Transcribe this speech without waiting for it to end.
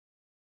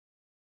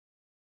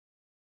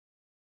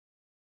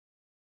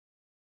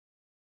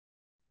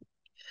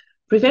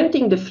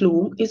Preventing the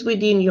flu is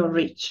within your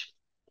reach.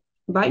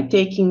 By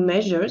taking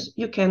measures,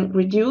 you can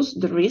reduce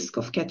the risk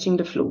of catching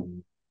the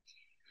flu.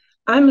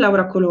 I'm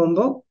Laura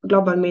Colombo,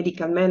 Global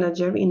Medical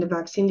Manager in the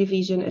Vaccine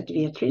Division at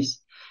Viatris,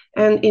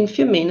 and in a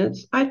few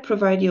minutes, I'll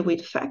provide you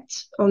with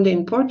facts on the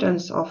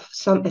importance of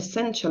some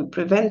essential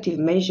preventive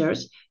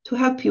measures to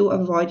help you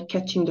avoid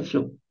catching the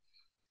flu.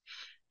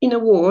 In a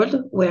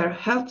world where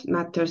health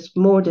matters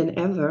more than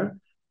ever,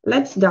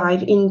 let's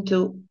dive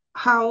into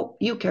how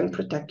you can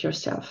protect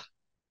yourself.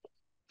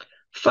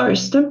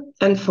 First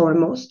and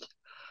foremost,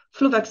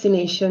 flu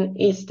vaccination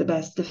is the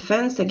best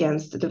defense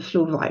against the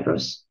flu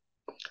virus.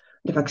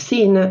 The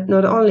vaccine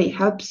not only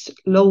helps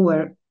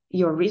lower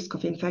your risk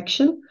of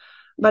infection,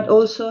 but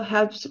also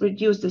helps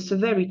reduce the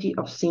severity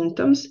of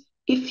symptoms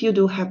if you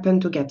do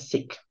happen to get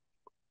sick.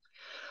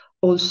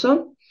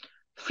 Also,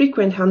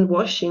 frequent hand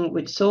washing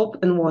with soap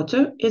and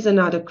water is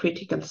another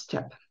critical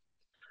step.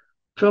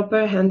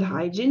 Proper hand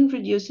hygiene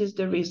reduces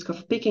the risk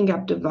of picking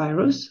up the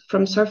virus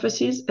from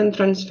surfaces and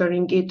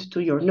transferring it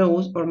to your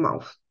nose or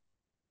mouth.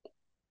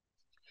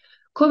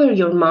 Cover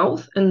your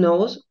mouth and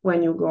nose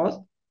when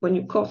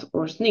you cough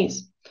or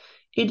sneeze,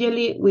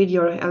 ideally with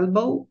your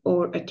elbow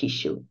or a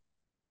tissue.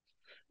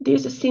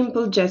 This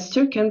simple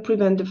gesture can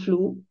prevent the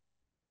flu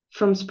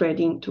from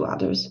spreading to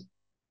others.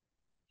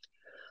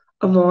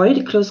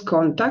 Avoid close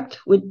contact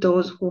with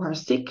those who are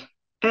sick,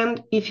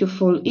 and if you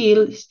fall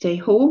ill, stay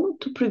home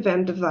to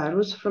prevent the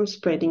virus from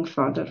spreading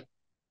further.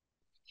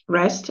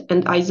 Rest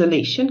and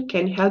isolation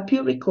can help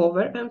you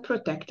recover and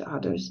protect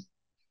others.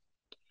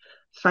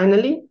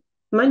 Finally,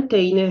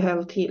 maintain a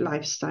healthy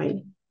lifestyle.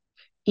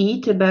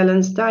 Eat a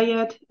balanced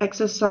diet,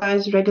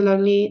 exercise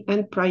regularly,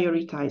 and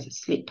prioritize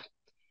sleep.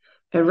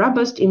 A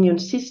robust immune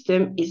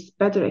system is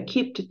better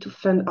equipped to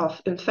fend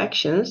off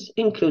infections,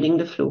 including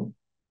the flu.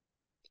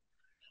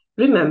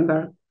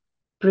 Remember,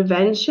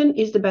 prevention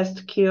is the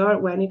best cure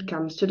when it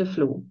comes to the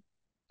flu.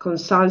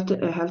 Consult a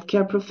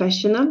healthcare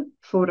professional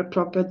for a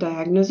proper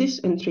diagnosis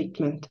and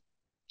treatment.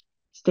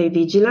 Stay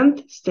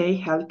vigilant, stay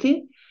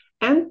healthy,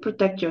 and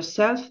protect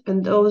yourself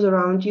and those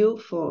around you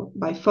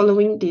by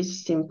following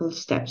these simple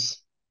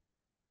steps.